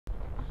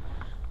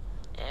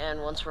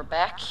And once we're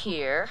back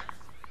here...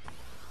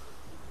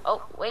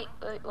 Oh, wait,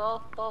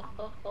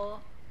 whoa.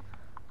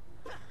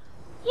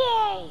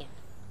 Yay!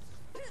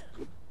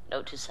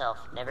 Note to self,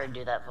 never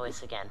do that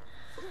voice again.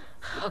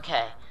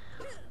 Okay,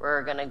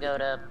 we're gonna go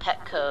to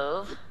Pet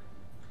Cove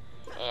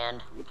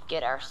and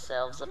get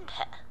ourselves a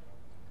pet.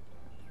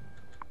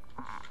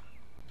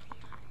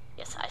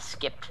 Yes, I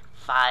skipped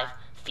 5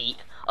 feet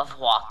of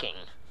walking.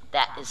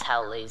 That is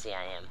how lazy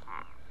I am.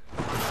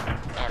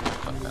 And my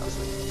foot fell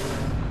asleep.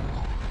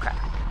 Crap.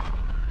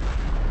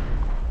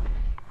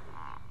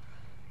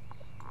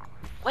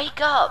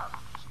 Wake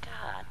up!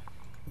 God.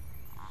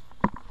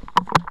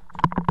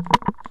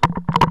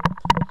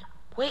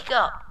 Wake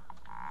up!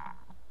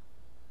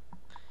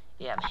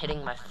 Yeah, I'm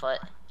hitting my foot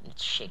and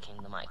it's shaking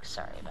the mic.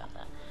 Sorry about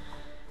that.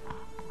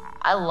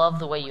 I love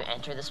the way you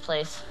enter this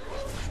place.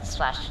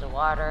 Splash to the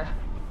water.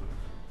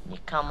 You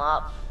come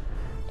up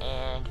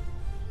and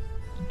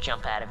you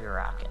jump out of your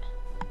rocket.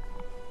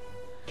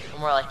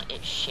 More like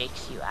it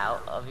shakes you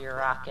out of your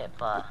rocket,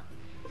 but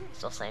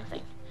still same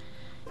thing.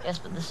 Yes,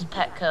 but this is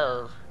Pet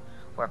Cove,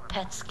 where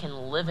pets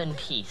can live in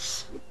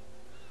peace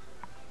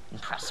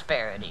and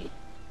prosperity.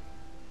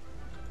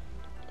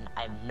 And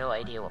I have no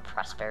idea what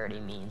prosperity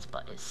means,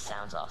 but it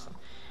sounds awesome.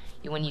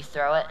 When you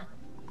throw it,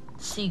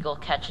 seagull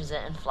catches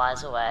it and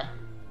flies away.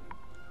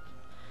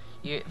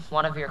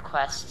 One of your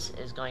quests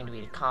is going to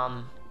be to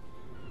come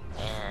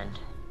and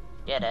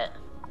get it.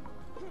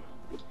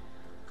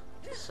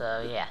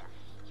 So yeah,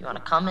 you want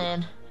to come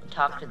in and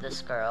talk to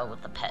this girl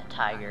with the pet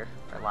tiger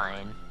or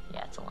lion.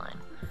 Yeah, it's a lion.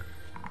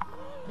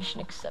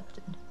 Mission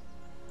accepted.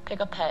 Pick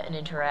a pet and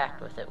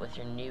interact with it with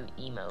your new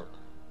emote.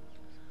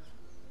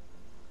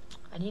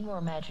 I need more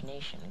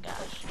imagination,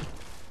 gosh.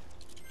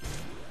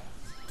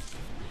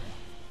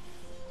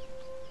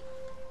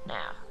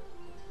 Now,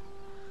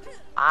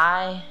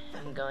 I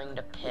am going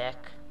to pick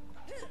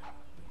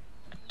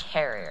a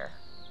terrier.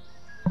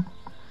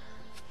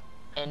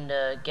 And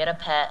to get a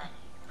pet,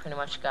 pretty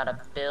much gotta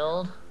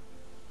build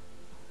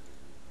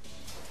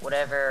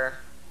whatever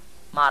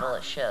model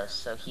it shows.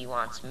 So he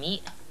wants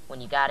meat. When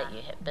you got it,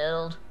 you hit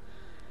build.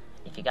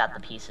 If you got the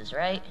pieces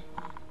right,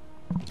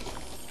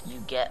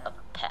 you get a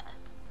pet.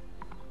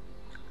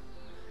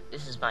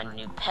 This is my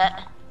new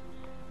pet,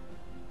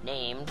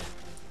 named,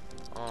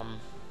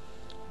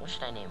 what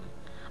should I name him?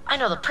 I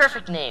know the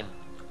perfect name!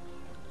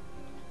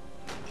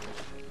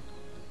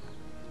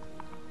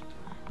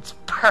 It's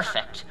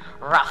perfect,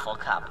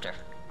 Rafflecopter.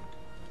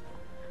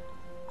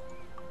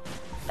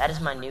 That is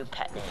my new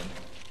pet name.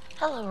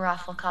 Hello,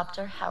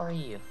 Rafflecopter, how are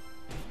you?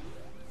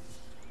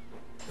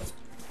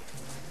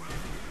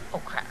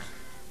 Oh, crap.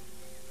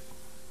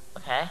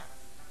 Okay.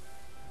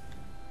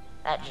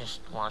 That just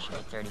launched me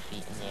 30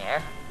 feet in the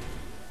air.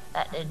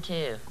 That did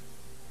too.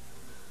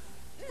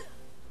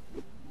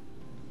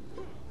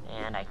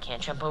 And I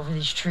can't jump over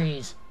these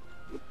trees.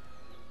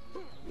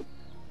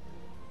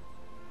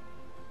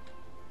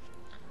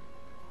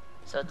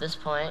 So at this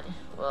point,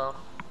 well,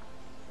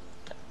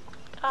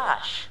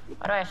 gosh,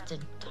 why do I have to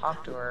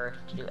talk to her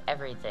to do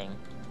everything?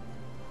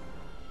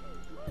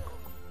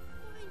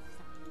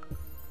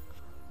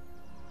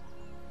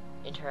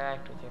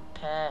 Interact with your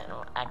pet and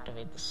it'll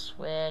activate the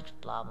switch,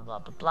 blah blah blah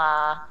blah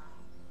blah.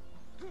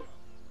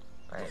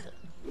 Where is it?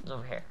 It's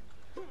over here.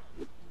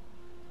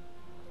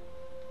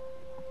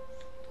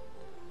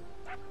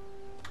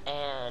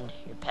 And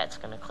your pet's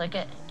gonna click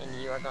it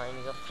and you are going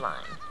to go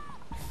flying.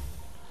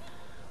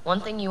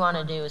 One thing you want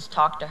to do is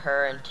talk to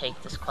her and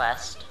take this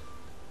quest,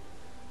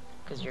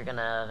 because you're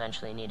gonna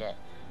eventually need it.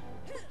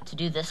 To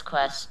do this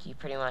quest, you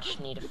pretty much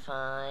need to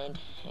find,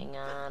 hang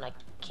on, I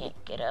can't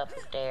get up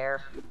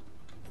there.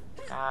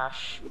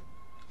 Gosh.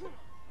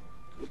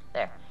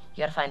 There. You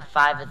gotta find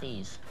 5 of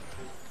these.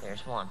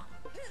 There's one.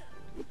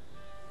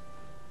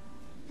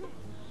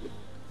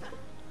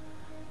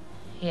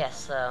 Yeah,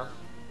 so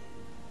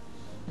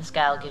this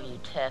guy will give you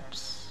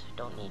tips.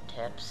 Don't need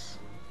tips.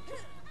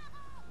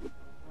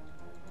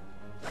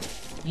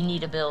 You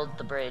need to build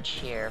the bridge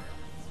here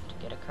to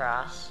get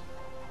across.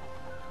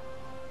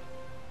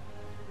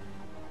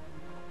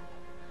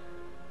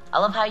 I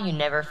love how you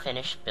never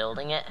finish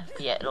building it,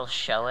 but yet it'll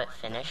show it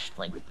finished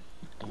like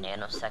a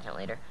nanosecond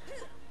later.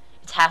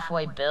 It's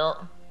halfway built,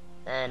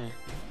 then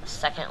a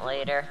second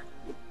later,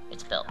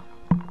 it's built.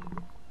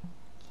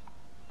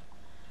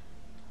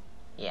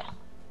 Yeah,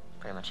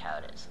 pretty much how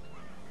it is.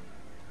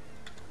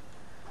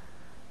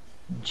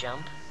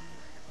 Jump.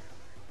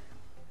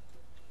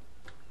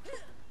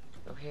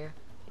 Over here.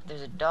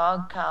 There's a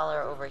dog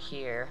collar over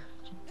here.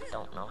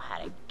 Don't know how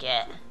to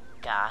get.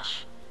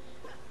 Gosh.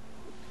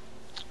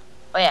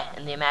 Oh yeah,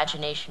 and the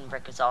imagination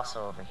brick is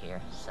also over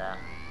here, so...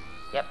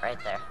 Yep, right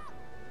there.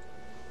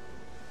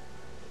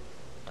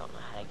 Don't know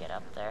how to get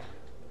up there.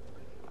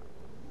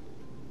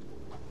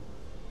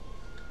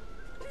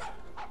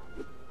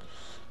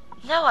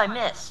 No, I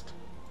missed!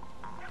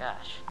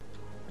 Gosh.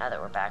 Now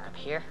that we're back up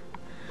here.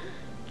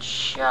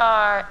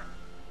 Chart!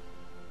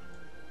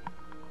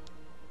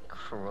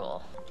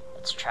 Cruel.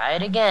 Let's try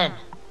it again.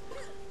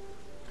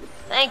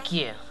 Thank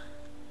you.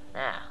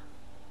 Now.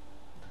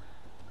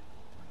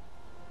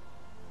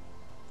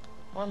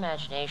 More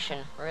imagination,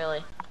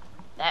 really?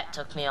 That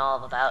took me all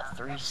of about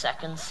 3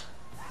 seconds.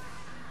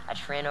 I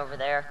just ran over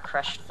there,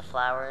 crushed the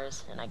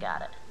flowers, and I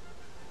got it.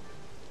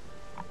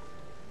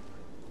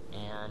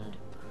 And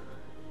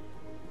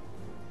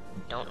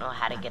don't know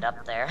how to get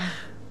up there.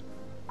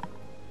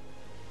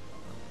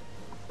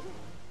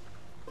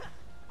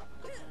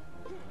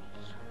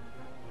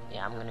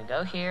 Yeah, I'm gonna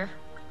go here.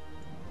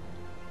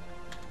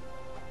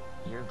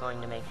 You're going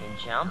to make me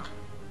jump.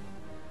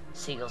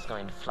 Seagull's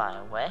going to fly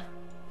away.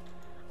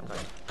 I'm going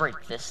to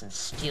break this and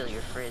steal your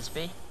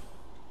frisbee.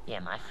 Yeah,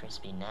 my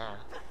frisbee now.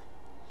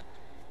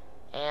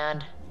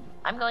 And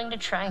I'm going to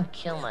try and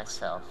kill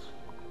myself.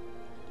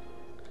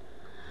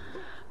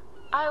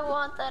 I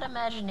want that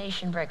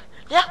imagination break.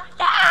 Yeah!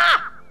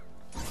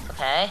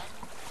 Okay.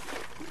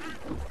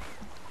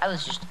 I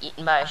was just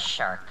eaten by a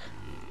shark.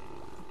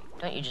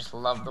 Don't you just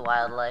love the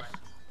wildlife?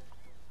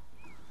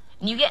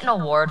 And you get an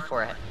award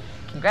for it.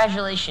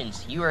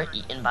 Congratulations, you were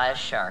eaten by a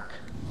shark.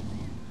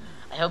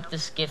 I hope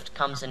this gift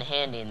comes in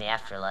handy in the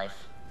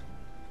afterlife.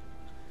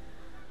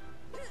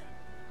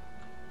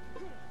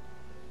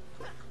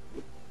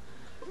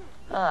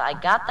 I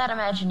got that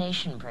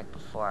imagination brick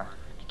before.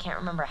 I can't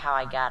remember how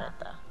I got it,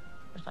 though.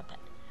 Where's my pet?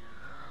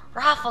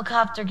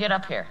 Rafflecopter, get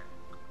up here.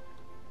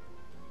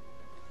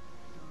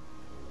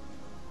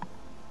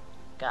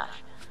 Gosh.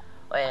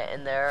 Oh yeah,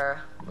 and there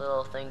are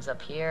little things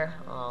up here.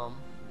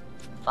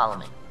 Follow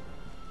me.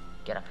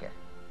 Get up here.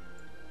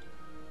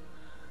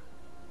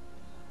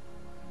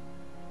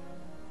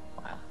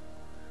 Wow.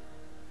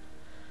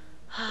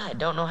 I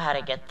don't know how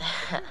to get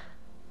that.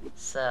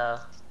 So,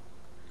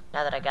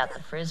 now that I got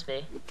the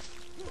frisbee,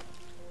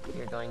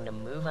 you're going to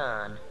move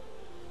on.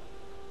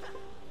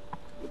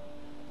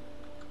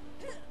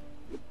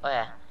 Oh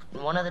yeah,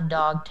 and one of the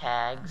dog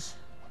tags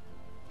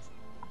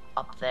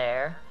up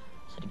there.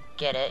 So to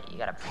get it, you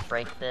gotta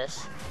break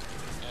this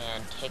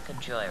and take a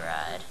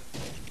joyride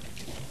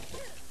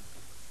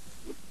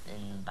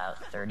in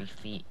about 30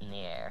 feet in the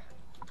air.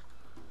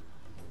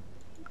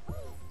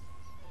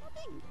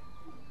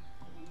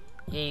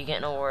 Yeah, you get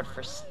an award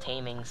for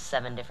taming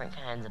 7 different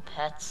kinds of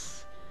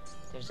pets.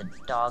 There's a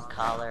dog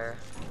collar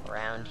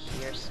around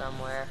here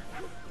somewhere.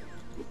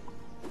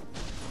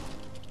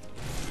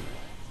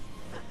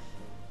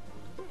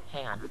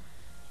 Hang on.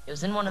 It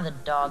was in one of the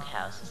dog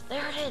houses.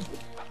 There it is!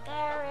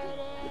 There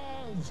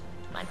it is!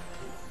 Mine.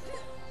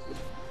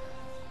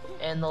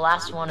 And the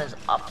last one is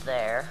up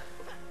there.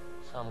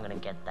 So I'm gonna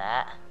get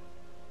that.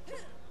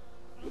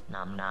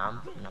 Nom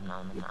nom. Nom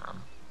nom nom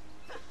nom.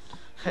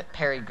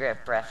 Perry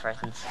Grip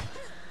reference.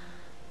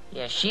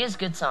 Yeah, she has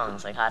good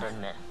songs, I gotta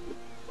admit.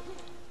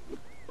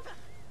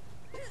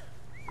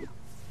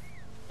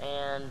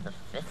 And the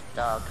 5th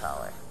dog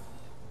collar.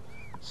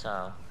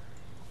 So,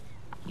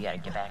 you gotta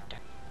get back to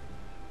her.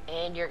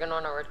 And you're gonna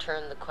wanna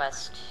return the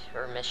quest,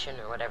 or mission,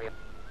 or whatever.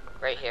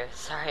 Right here.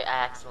 Sorry,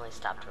 I accidentally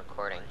stopped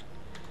recording.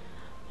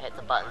 I hit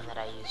the button that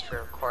I used for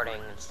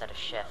recording instead of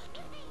shift.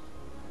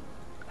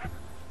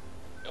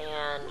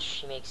 And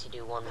she makes you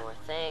do one more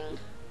thing.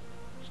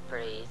 It's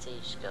pretty easy. You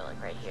just go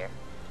like right here.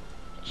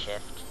 Hit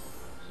shift.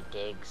 He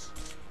digs.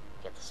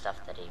 Get the stuff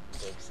that he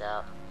digs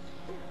up.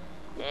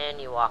 And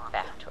you walk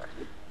back to her.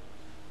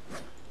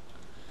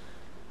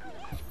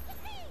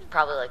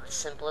 Probably like the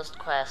simplest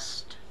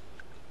quest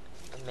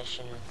or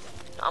mission.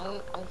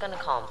 I'm gonna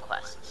call them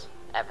quests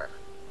ever.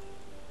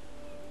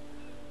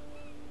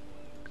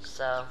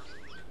 So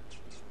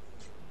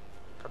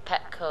for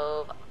Pet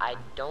Cove, I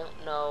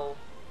don't know.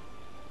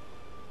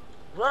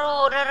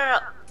 Whoa, no.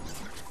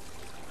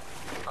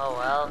 Oh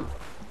well,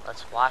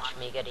 let's watch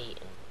me get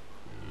eaten.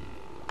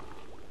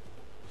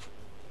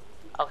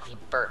 Oh, he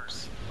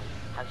burps.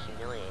 How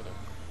humiliating.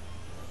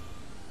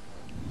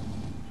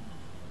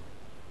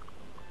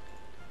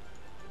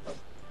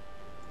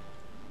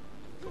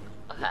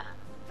 Okay.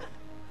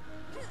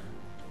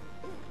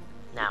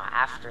 Now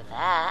after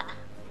that,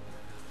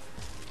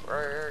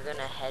 we're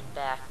gonna head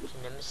back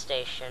to Nimbus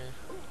Station.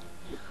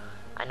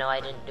 I know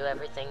I didn't do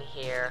everything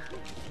here.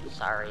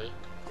 Sorry.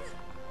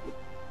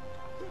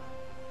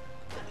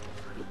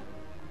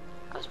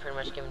 I was pretty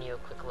much giving you a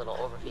quick little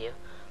overview.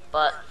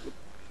 But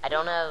I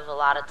don't have a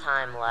lot of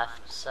time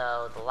left,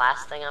 so the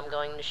last thing I'm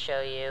going to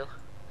show you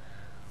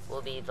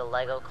will be the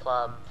Lego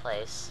Club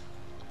place.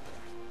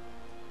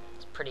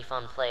 It's a pretty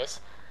fun place.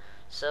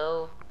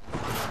 So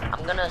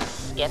I'm gonna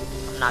skip.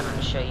 I'm not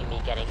gonna show you me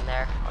getting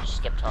there. I'll just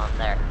skip till I'm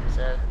there.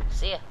 So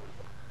see ya.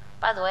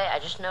 By the way, I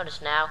just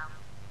noticed now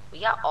we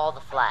got all the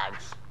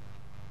flags.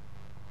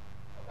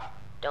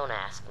 Don't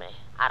ask me.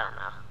 I don't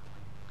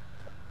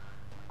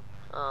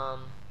know.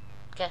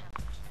 Okay.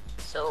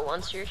 So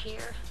once you're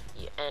here,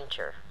 you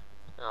enter.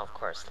 Oh, of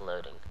course,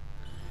 loading.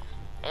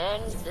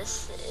 And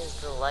this is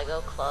the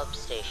Lego Club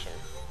Station.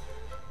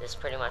 This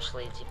pretty much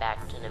leads you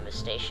back to Nimbus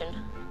Station.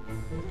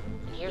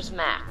 And here's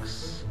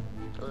Max,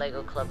 the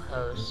Lego Club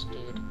host,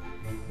 dude.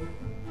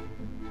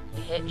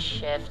 You hit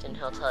shift and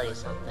he'll tell you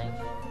something.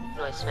 You can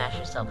always smash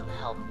yourself in the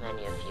help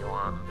menu if you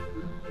want.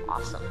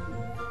 Awesome.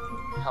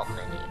 Help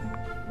menu.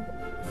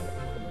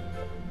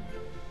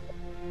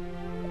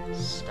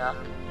 Stuck.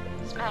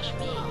 Smash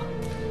me.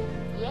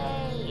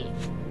 Yay.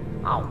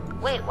 Oh,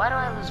 wait, why do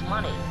I lose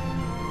money?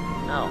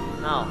 No,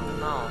 no,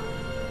 no.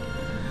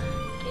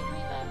 Give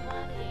me my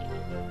money.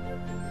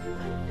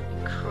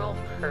 You cruel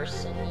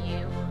person,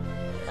 you.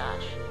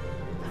 Gosh.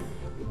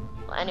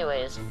 Well,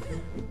 anyways,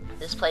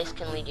 this place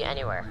can lead you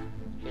anywhere.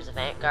 Here's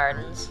Avant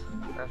Gardens,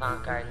 or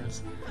Avant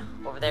Gardens.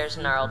 Over there's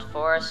Gnarled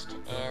Forest,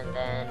 and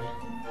then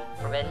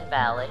Forbidden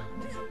Valley.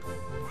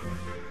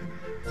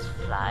 Let's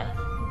fly.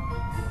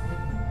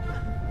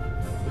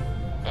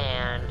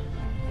 And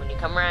when you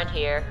come around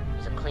here,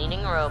 there's a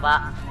cleaning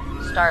robot,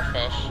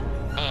 starfish,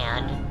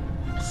 and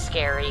a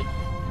scary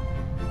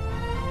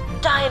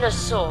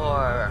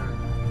dinosaur!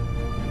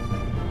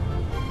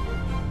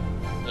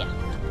 Yeah.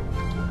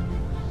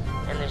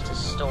 And there's a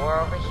store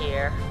over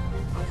here.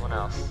 Oh, what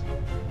else?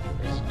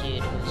 There's a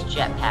dude whose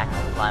jetpack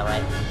can fly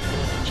away.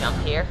 When you jump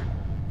here,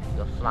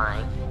 you go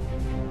flying.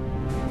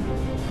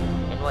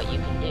 And what you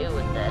can do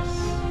with this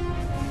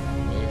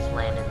is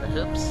land in the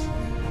hoops,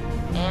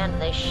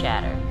 and they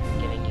shatter,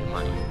 giving you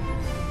money.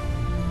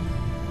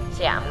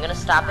 So yeah, I'm gonna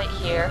stop it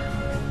here.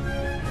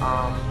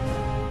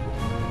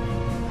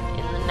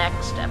 In the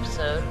next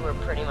episode, we're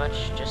pretty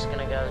much just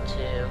gonna go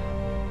to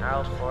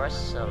Gnarled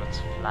Forest, so let's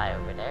fly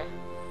over there.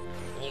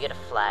 And you get a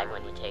flag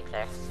when you take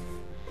there.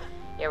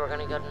 Yeah, we're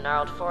gonna go to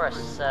Gnarled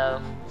Forest,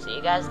 so see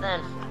you guys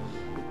then.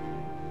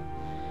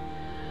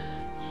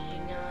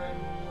 Hang on,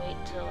 wait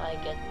till I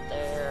get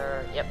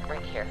there. Yep,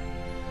 right here.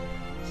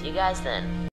 See you guys then.